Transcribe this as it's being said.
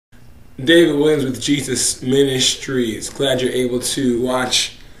David Williams with Jesus Ministries. Glad you're able to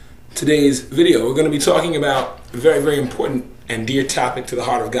watch today's video. We're going to be talking about a very, very important and dear topic to the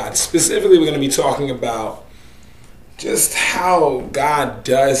heart of God. Specifically, we're going to be talking about just how God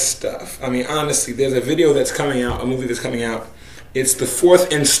does stuff. I mean, honestly, there's a video that's coming out, a movie that's coming out. It's the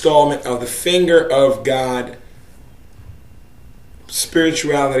 4th installment of the Finger of God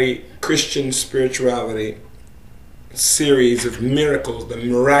spirituality, Christian spirituality series of miracles, the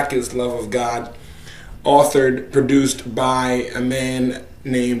miraculous love of God, authored, produced by a man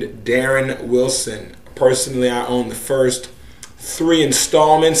named Darren Wilson. Personally, I own the first 3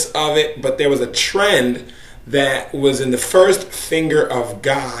 installments of it, but there was a trend that was in the first Finger of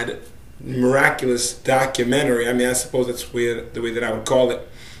God miraculous documentary. I mean, I suppose that's the way that I would call it.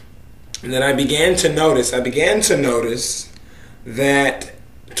 And then I began to notice that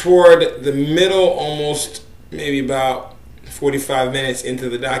toward the middle, almost maybe about 45 minutes into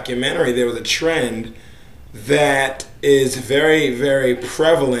the documentary, there was a trend that is very, very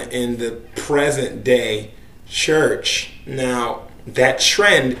prevalent in the present day church. Now, that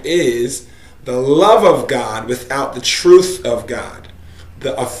trend is the love of God without the truth of God.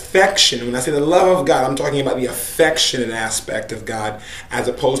 The affection, when I say the love of God, I'm talking about the affectionate aspect of God as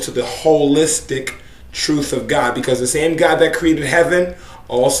opposed to the holistic truth of God, because the same God that created heaven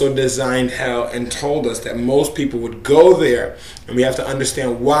also designed hell and told us that most people would go there, and we have to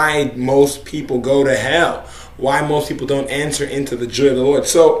understand why most people go to hell, why most people don't enter into the joy of the Lord.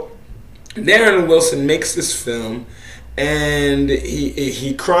 So Darren Wilson makes this film, and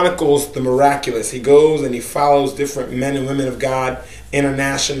he chronicles the miraculous. He goes and he follows different men and women of God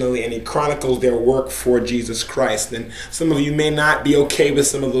internationally, and he chronicles their work for Jesus Christ. And some of you may not be okay with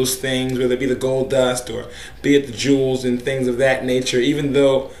some of those things, whether it be the gold dust or be it the jewels and things of that nature, even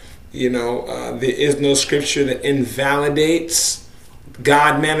though, you know, there is no scripture that invalidates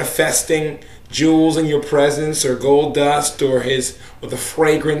God manifesting jewels in your presence or gold dust or the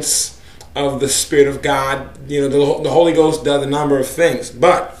fragrance of the Spirit of God. You know, the Holy Ghost does a number of things,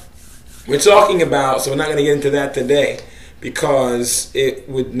 but we're talking about, so we're not going to get into that today, because it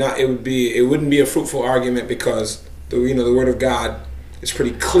wouldn't be a fruitful argument, because the Word of God is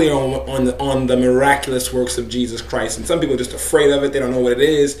pretty clear on the miraculous works of Jesus Christ, and some people are just afraid of it. They don't know what it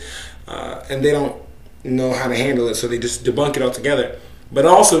is, and they don't know how to handle it, so they just debunk it altogether. But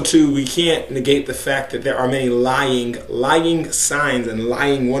also, too, we can't negate the fact that there are many lying signs and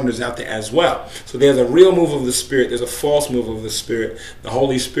lying wonders out there as well. So there's a real move of the Spirit, there's a false move of the Spirit. The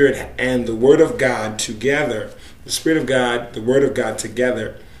Holy Spirit and the Word of God together, the Spirit of God, the Word of God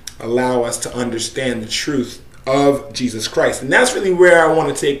together, allow us to understand the truth of Jesus Christ. And that's really where I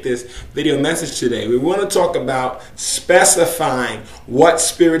want to take this video message today. We want to talk about specifying what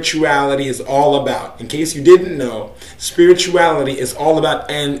spirituality is all about. In case you didn't know, spirituality is all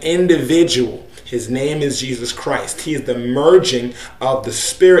about an individual. His name is Jesus Christ. He is the merging of the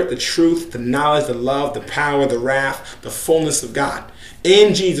Spirit, the truth, the knowledge, the love, the power, the wrath, the fullness of God.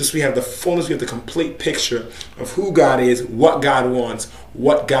 In Jesus, we have the fullness, we have the complete picture of who God is, what God wants,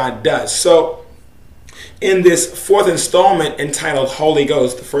 what God does. So, in this 4th installment entitled Holy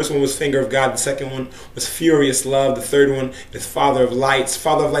Ghost, the first one was Finger of God, the second one was Furious Love, the third one is Father of Lights.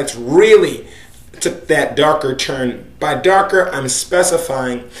 Father of Lights really took that darker turn. By darker, I'm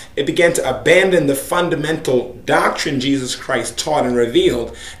specifying it began to abandon the fundamental doctrine Jesus Christ taught and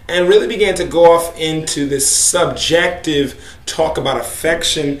revealed, and really began to go off into this subjective talk about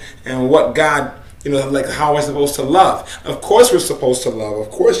affection and what God, like how we're supposed to love. Of course we're supposed to love. Of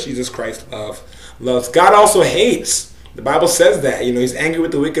course Jesus Christ loves. God also hates. The Bible says that. He's angry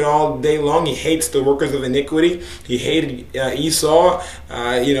with the wicked all day long. He hates the workers of iniquity. He hated Esau.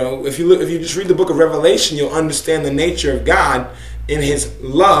 If you just read the book of Revelation, you'll understand the nature of God in His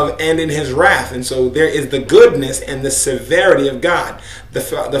love and in His wrath. And so there is the goodness and the severity of God. The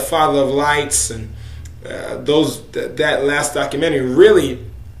Father of Lights and that last documentary really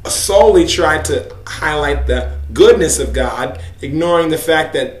solely tried to highlight the goodness of God, ignoring the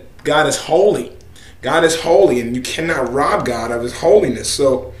fact that God is holy. God is holy, and you cannot rob God of His holiness.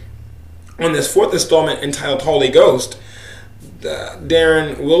 So, on this 4th installment entitled Holy Ghost,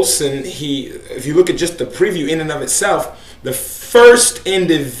 Darren Wilson, if you look at just the preview in and of itself, the first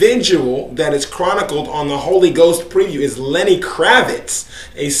individual that is chronicled on the Holy Ghost preview is Lenny Kravitz,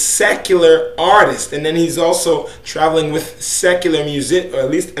 a secular artist. And then he's also traveling with secular music, or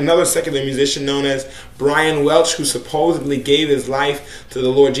at least another secular musician known as Brian Welch, who supposedly gave his life to the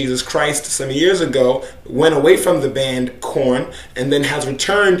Lord Jesus Christ some years ago, went away from the band Korn and then has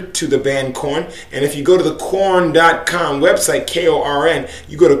returned to the band Korn. And if you go to the Korn.com website, Korn,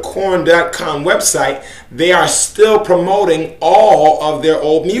 you go to Korn.com website, they are still promoting all of their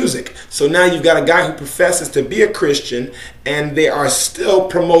old music. So now you've got a guy who professes to be a Christian, and they are still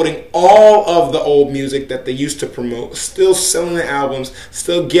promoting all of the old music that they used to promote, still selling the albums,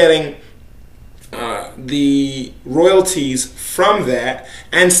 still getting the royalties from that,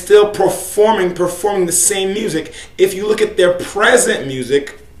 and still performing the same music. If you look at their present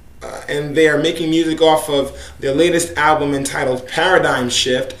music, and they are making music off of their latest album entitled Paradigm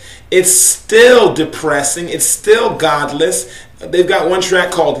Shift, it's still depressing, it's still godless. They've got one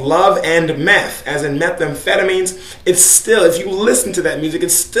track called Love and Meth, as in methamphetamines. It's still, if you listen to that music,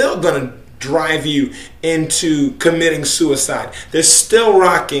 it's still going to drive you into committing suicide. They're still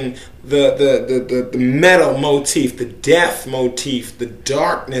rocking the metal motif, the death motif, the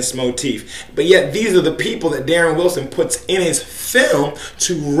darkness motif. But yet these are the people that Darren Wilson puts in his film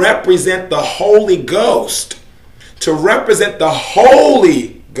to represent the Holy Ghost. To represent the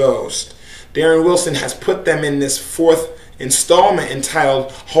Holy Ghost. Darren Wilson has put them in this fourth installment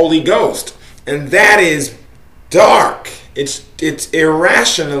entitled Holy Ghost. And that is dark. It's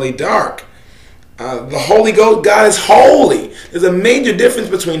irrationally dark. The Holy Ghost, God is holy. There's a major difference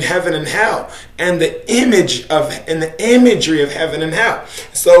between heaven and hell, and the imagery of heaven and hell.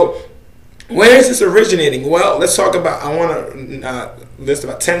 So, where is this originating? Well, let's talk about. I want to list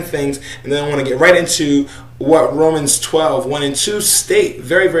about 10 things, and then I want to get right into what Romans 12:1 and 2 state.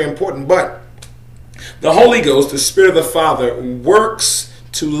 Very, very important. But the Holy Ghost, the Spirit of the Father, works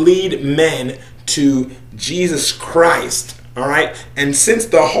to lead men to Jesus Christ. All right, and since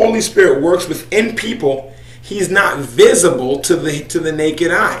the Holy Spirit works within people, he's not visible to the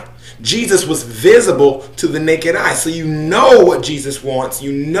naked eye. Jesus was visible to the naked eye, so you know what Jesus wants.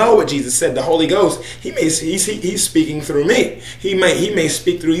 You know what Jesus said. The Holy Ghost, he's speaking through me. He may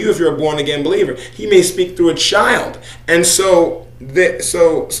speak through you if you're a born again believer. He may speak through a child, and so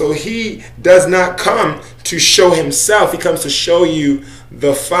he does not come to show himself. He comes to show you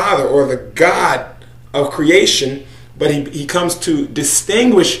the Father or the God of creation. But he comes to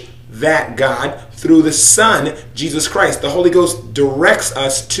distinguish that God through the Son, Jesus Christ. The Holy Ghost directs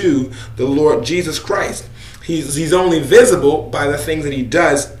us to the Lord Jesus Christ. He's only visible by the things that he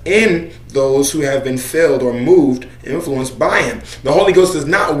does in those who have been filled or moved, influenced by him. The Holy Ghost does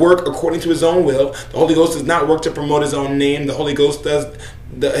not work according to his own will. The Holy Ghost does not work to promote his own name. The Holy Ghost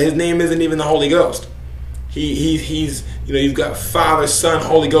his name isn't even the Holy Ghost. He's you've got Father, Son,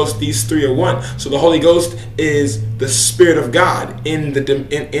 Holy Ghost. These three are one. So the Holy Ghost is the Spirit of God in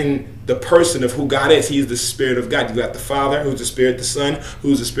the person of who God is. He is the Spirit of God. You've got the Father, who's the Spirit, the Son,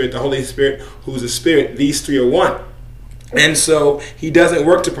 who's the Spirit, the Holy Spirit, who's the Spirit. These three are one. And so he doesn't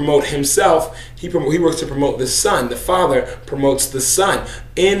work to promote himself. He works to promote the Son. The Father promotes the Son.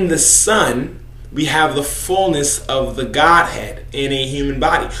 In the Son, we have the fullness of the Godhead in a human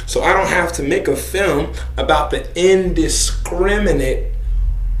body. So I don't have to make a film about the indiscriminate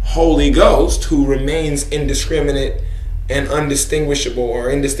Holy Ghost, who remains indiscriminate and undistinguishable, or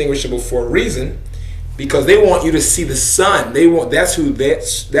indistinguishable for a reason, because they want you to see the Son. That's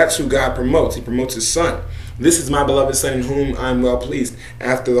who God promotes. He promotes his Son. This is my beloved Son in whom I am well pleased.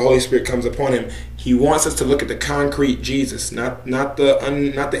 After the Holy Spirit comes upon him, he wants us to look at the concrete Jesus, not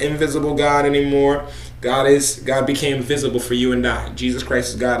the invisible God anymore. God became visible for you and I. Jesus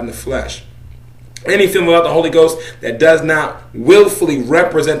Christ is God in the flesh. Any film about the Holy Ghost that does not willfully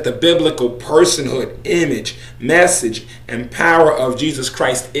represent the biblical personhood, image, message, and power of Jesus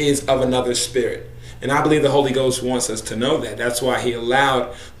Christ is of another spirit. And I believe the Holy Ghost wants us to know that. That's why he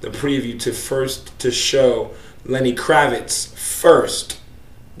allowed the preview to show Lenny Kravitz first,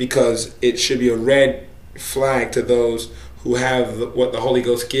 because it should be a red flag to those who have what the Holy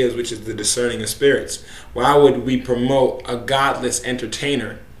Ghost gives, which is the discerning of spirits. Why would we promote a godless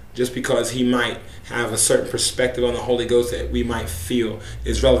entertainer just because he might have a certain perspective on the Holy Ghost that we might feel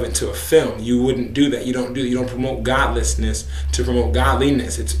is relevant to a film? You wouldn't do that. You don't promote godlessness to promote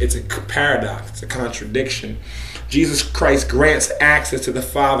godliness. It's a paradox. It's a contradiction. Jesus Christ grants access to the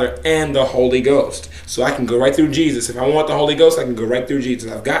Father and the Holy Ghost. So I can go right through Jesus. If I want the Holy Ghost, I can go right through Jesus.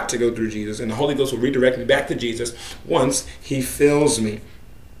 I've got to go through Jesus. And the Holy Ghost will redirect me back to Jesus once he fills me.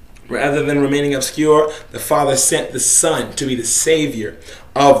 Rather than remaining obscure, the Father sent the Son to be the Savior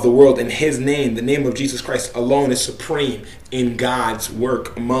of the world. In his name, the name of Jesus Christ alone is supreme in God's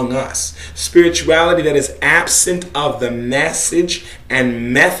work among us. Spirituality that is absent of the message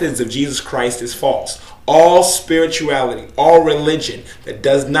and methods of Jesus Christ is false. All spirituality, all religion that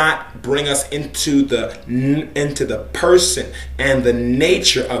does not bring us into the person and the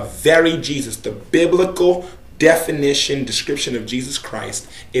nature of very Jesus, the biblical definition, description of Jesus Christ,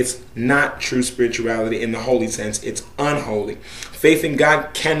 it's not true spirituality in the holy sense. It's unholy. Faith in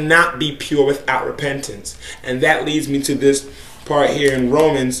God cannot be pure without repentance. And that leads me to this part here in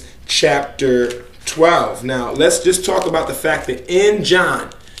Romans chapter 12. Now, let's just talk about the fact that in John,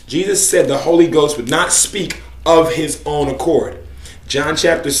 Jesus said the Holy Ghost would not speak of his own accord. John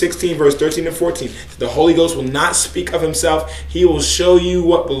chapter 16, verse 13 and 14. The Holy Ghost will not speak of himself. He will show you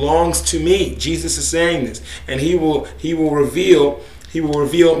what belongs to me. Jesus is saying this. And he will reveal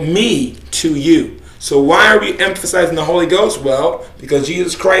me to you. So why are we emphasizing the Holy Ghost? Well, because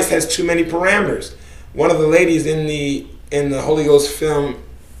Jesus Christ has too many parameters. One of the ladies in the Holy Ghost film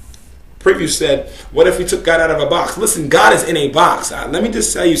preview said, what if we took God out of a box? Listen, God is in a box. Let me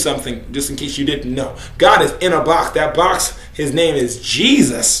just tell you something, just in case you didn't know. God is in a box. That box, his name is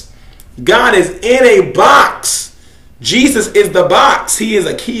Jesus. God is in a box. Jesus is the box. He is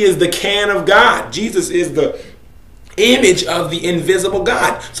the can of God. Jesus is the image of the invisible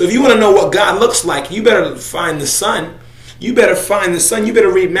God. So if you want to know what God looks like, you better find the Son. You better find the Son. You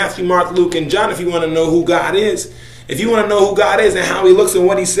better read Matthew, Mark, Luke, and John if you want to know who God is. If you want to know who God is and how he looks and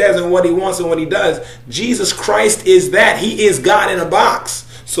what he says and what he wants and what he does, Jesus Christ is that. He is God in a box.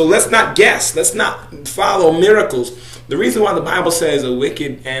 So let's not guess. Let's not follow miracles. The reason why the Bible says a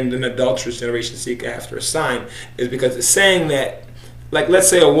wicked and an adulterous generation seek after a sign is because it's saying that, like, let's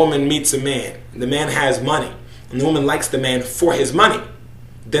say a woman meets a man. The man has money, and the woman likes the man for his money.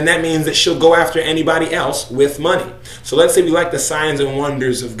 Then that means that she'll go after anybody else with money. So let's say we like the signs and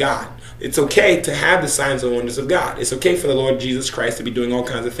wonders of God. It's okay to have the signs and wonders of God. It's okay for the Lord Jesus Christ to be doing all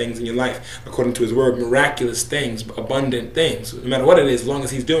kinds of things in your life, according to his word, miraculous things, abundant things. No matter what it is, as long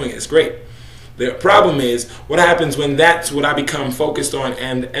as he's doing it, it's great. The problem is, what happens when that's what I become focused on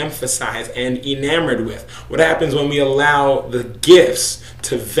and emphasize and enamored with? What happens when we allow the gifts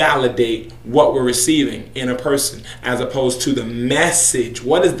to validate what we're receiving in a person as opposed to the message?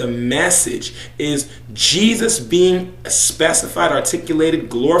 What is the message? Is Jesus being specified, articulated,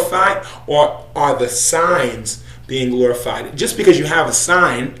 glorified, or are the signs being glorified? Just because you have a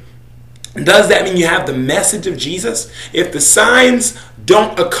sign, does that mean you have the message of Jesus? If the signs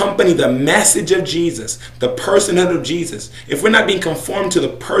don't accompany the message of Jesus, the personhood of Jesus, if we're not being conformed to the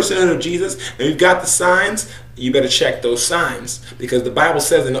personhood of Jesus and we've got the signs, you better check those signs, because the Bible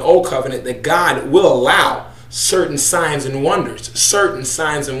says in the Old Covenant that God will allow certain signs and wonders,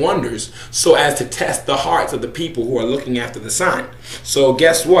 so as to test the hearts of the people who are looking after the sign. So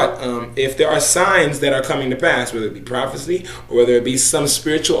guess what? If there are signs that are coming to pass, whether it be prophecy or whether it be some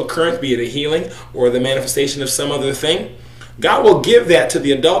spiritual occurrence, be it a healing or the manifestation of some other thing, God will give that to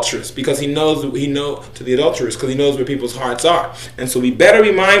the adulteress because he knows where people's hearts are. And so we better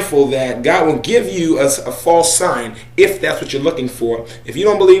be mindful that God will give you a false sign if that's what you're looking for. If you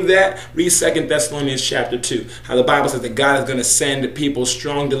don't believe that, read 2 Thessalonians chapter 2, how the Bible says that God is going to send people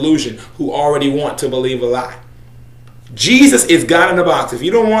strong delusion who already want to believe a lie. Jesus is God in a box. If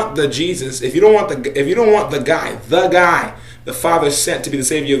you don't want the Jesus, if you don't want the guy the Father sent to be the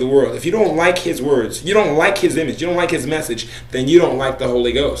Savior of the world, if you don't like his words, you don't like his image, you don't like his message, then you don't like the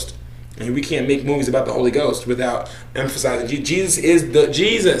Holy Ghost. And we can't make movies about the Holy Ghost without emphasizing Jesus is the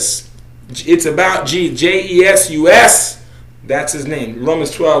Jesus. It's about Jesus. That's his name.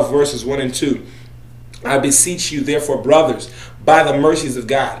 Romans 12 verses 1 and 2. I beseech you, therefore, brothers, by the mercies of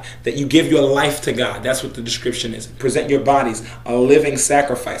God, that you give your life to God. That's what the description is. Present your bodies a living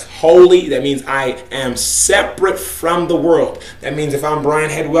sacrifice. Holy, that means I am separate from the world. That means if I'm Brian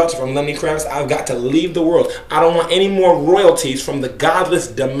Head Welch, if I'm Lenny Kravitz, I've got to leave the world. I don't want any more royalties from the godless,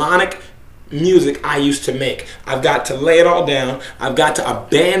 demonic music I used to make. I've got to lay it all down. I've got to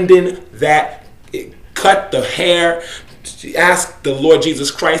abandon that, cut the hair, ask the Lord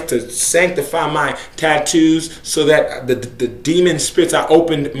Jesus Christ to sanctify my tattoos so that the demon spirits I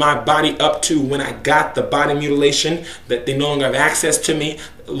opened my body up to when I got the body mutilation, that they no longer have access to me.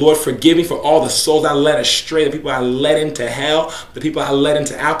 Lord, forgive me for all the souls I led astray, the people I led into hell, the people I led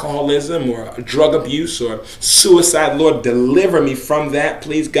into alcoholism or drug abuse or suicide. Lord, deliver me from that,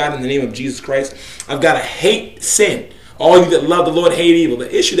 please, God, in the name of Jesus Christ. I've got to hate sin. All you that love the Lord hate evil.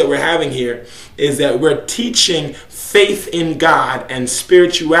 The issue that we're having here is that we're teaching faith in God and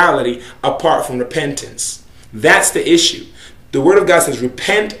spirituality apart from repentance. That's the issue. The Word of God says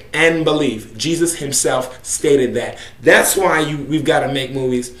repent and believe. Jesus himself stated that. That's why we've got to make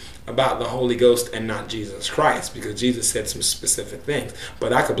movies about the Holy Ghost and not Jesus Christ, because Jesus said some specific things.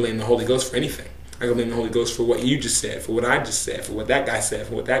 But I could blame the Holy Ghost for anything. I can blame the Holy Ghost for what you just said, for what I just said, for what that guy said,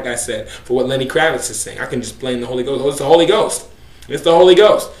 for what that guy said, for what Lenny Kravitz is saying. I can just blame the Holy Ghost. Oh, it's the Holy Ghost. It's the Holy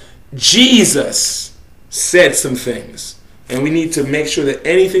Ghost. Jesus said some things. And we need to make sure that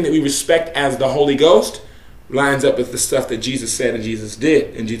anything that we respect as the Holy Ghost lines up with the stuff that Jesus said and Jesus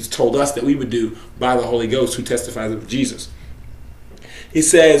did. And Jesus told us that we would do by the Holy Ghost who testifies of Jesus. He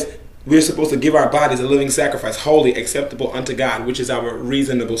says we're supposed to give our bodies a living sacrifice, holy, acceptable unto God, which is our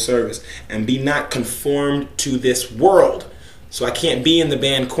reasonable service. And be not conformed to this world. So I can't be in the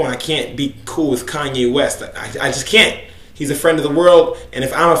band Korn. I can't be cool with Kanye West. I just can't. He's a friend of the world, and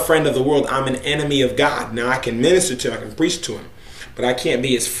if I'm a friend of the world, I'm an enemy of God. Now, I can minister to him, I can preach to him, but I can't be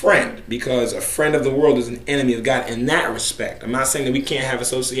his friend, because a friend of the world is an enemy of God in that respect. I'm not saying that we can't have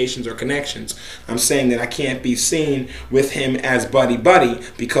associations or connections. I'm saying that I can't be seen with him as buddy-buddy,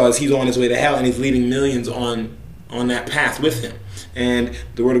 because he's on his way to hell, and he's leading millions on that path with him. And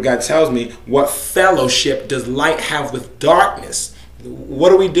the Word of God tells me, what fellowship does light have with darkness?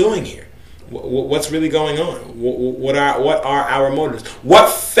 What are we doing here? What's really going on? What are our motives? What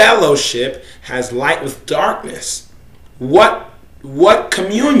fellowship has light with darkness? What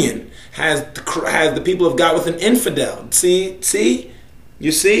communion has the people of God with an infidel? See?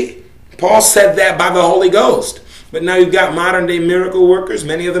 You see? Paul said that by the Holy Ghost. But now you've got modern day miracle workers,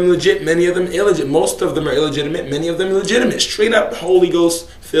 many of them legit, many of them illegit. Most of them are illegitimate, many of them legitimate. Straight up Holy Ghost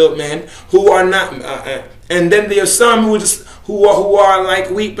filled men who are not. And then there are some who are like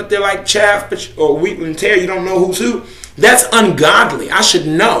wheat, but they're like chaff, or wheat and tare. You don't know who's who. That's ungodly. I should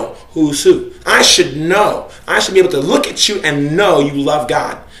know who's who. I should know. I should be able to look at you and know you love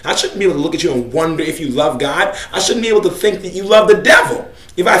God. I shouldn't be able to look at you and wonder if you love God. I shouldn't be able to think that you love the devil.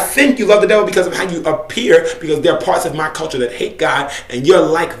 If I think you love the devil because of how you appear, because there are parts of my culture that hate God, and you're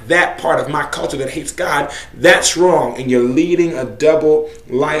like that part of my culture that hates God, that's wrong. And you're leading a double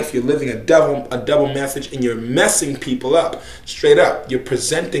life. You're living a double message, and you're messing people up. Straight up. You're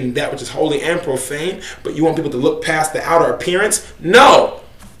presenting that which is holy and profane, but you want people to look past the outer appearance? No!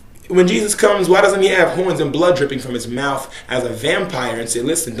 When Jesus comes, why doesn't he have horns and blood dripping from his mouth as a vampire and say,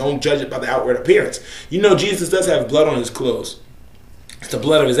 listen, don't judge it by the outward appearance? You know Jesus does have blood on his clothes. It's the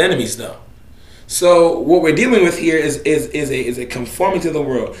blood of his enemies, though. So what we're dealing with here is a conforming to the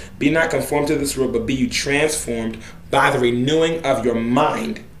world. Be not conformed to this world, but be you transformed by the renewing of your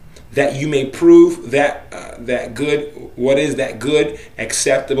mind, that you may prove that good, what is that good,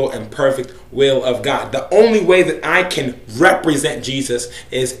 acceptable, and perfect will of God. The only way that I can represent Jesus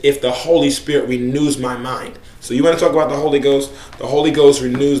is if the Holy Spirit renews my mind. So you want to talk about the Holy Ghost? The Holy Ghost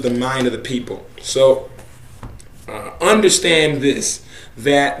renews the mind of the people. So understand this,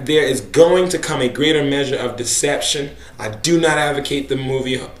 that there is going to come a greater measure of deception. I do not advocate the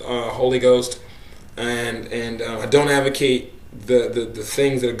movie Holy Ghost, and I don't advocate the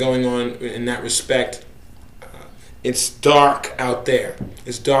things that are going on in that respect. It's dark out there.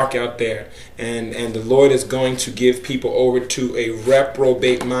 It's dark out there. And the Lord is going to give people over to a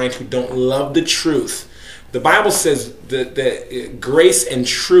reprobate mind who don't love the truth. The Bible says that grace and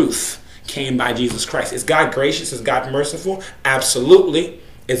truth came by Jesus Christ. Is God gracious? Is God merciful? Absolutely.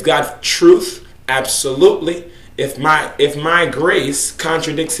 Is God truth? Absolutely. If my grace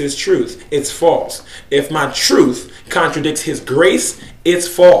contradicts his truth, it's false. If my truth contradicts his grace, it's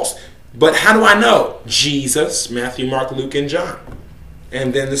false. But how do I know? Jesus, Matthew, Mark, Luke, and John.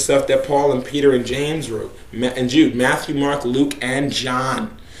 And then the stuff that Paul and Peter and James wrote, and Jude. Matthew, Mark, Luke, and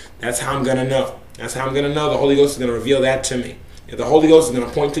John. That's how I'm going to know. That's how I'm going to know. The Holy Ghost is going to reveal that to me. If the Holy Ghost is going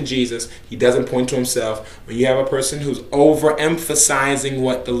to point to Jesus, he doesn't point to himself. When you have a person who's overemphasizing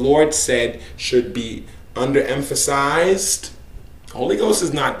what the Lord said should be underemphasized, Holy Ghost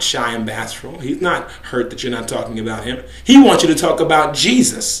is not shy and bashful. He's not hurt that you're not talking about him. He wants you to talk about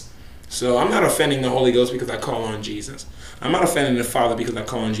Jesus. So I'm not offending the Holy Ghost because I call on Jesus. I'm not offending the Father because I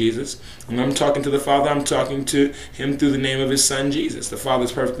call on Jesus. When I'm talking to the Father, I'm talking to him through the name of his Son, Jesus. The Father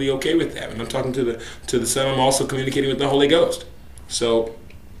is perfectly okay with that. When I'm talking to the Son, I'm also communicating with the Holy Ghost. So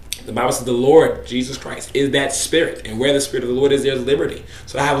the Bible says the Lord, Jesus Christ, is that Spirit. And where the Spirit of the Lord is, there's liberty.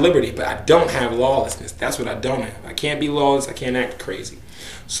 So I have liberty, but I don't have lawlessness. That's what I don't have. I can't be lawless. I can't act crazy.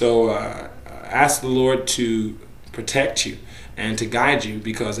 So ask the Lord to protect you and to guide you,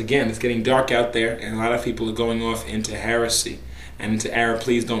 because, again, it's getting dark out there, and a lot of people are going off into heresy and into error.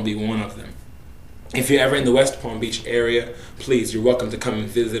 Please don't be one of them. If you're ever in the West Palm Beach area, please, you're welcome to come and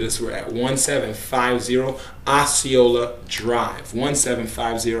visit us. We're at 1750 Osceola Drive.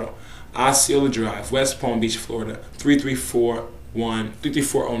 1750 Osceola Drive, West Palm Beach, Florida,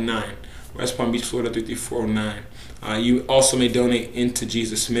 33409. West Palm Beach, Florida 33409. You also may donate into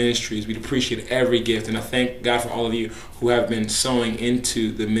Jesus Ministries. We'd appreciate every gift, and I thank God for all of you who have been sowing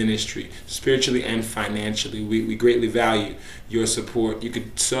into the ministry, spiritually and financially. We greatly value your support. You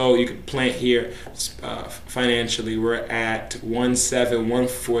could sow, you could plant here financially. We're at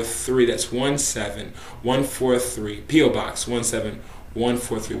 17143. That's 17143. P.O. Box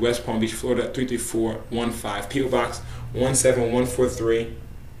 17143, West Palm Beach, Florida 33415. P.O. Box 17143.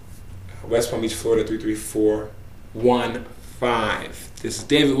 West Palm Beach, Florida 33415. This is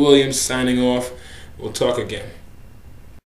David Williams signing off. We'll talk again.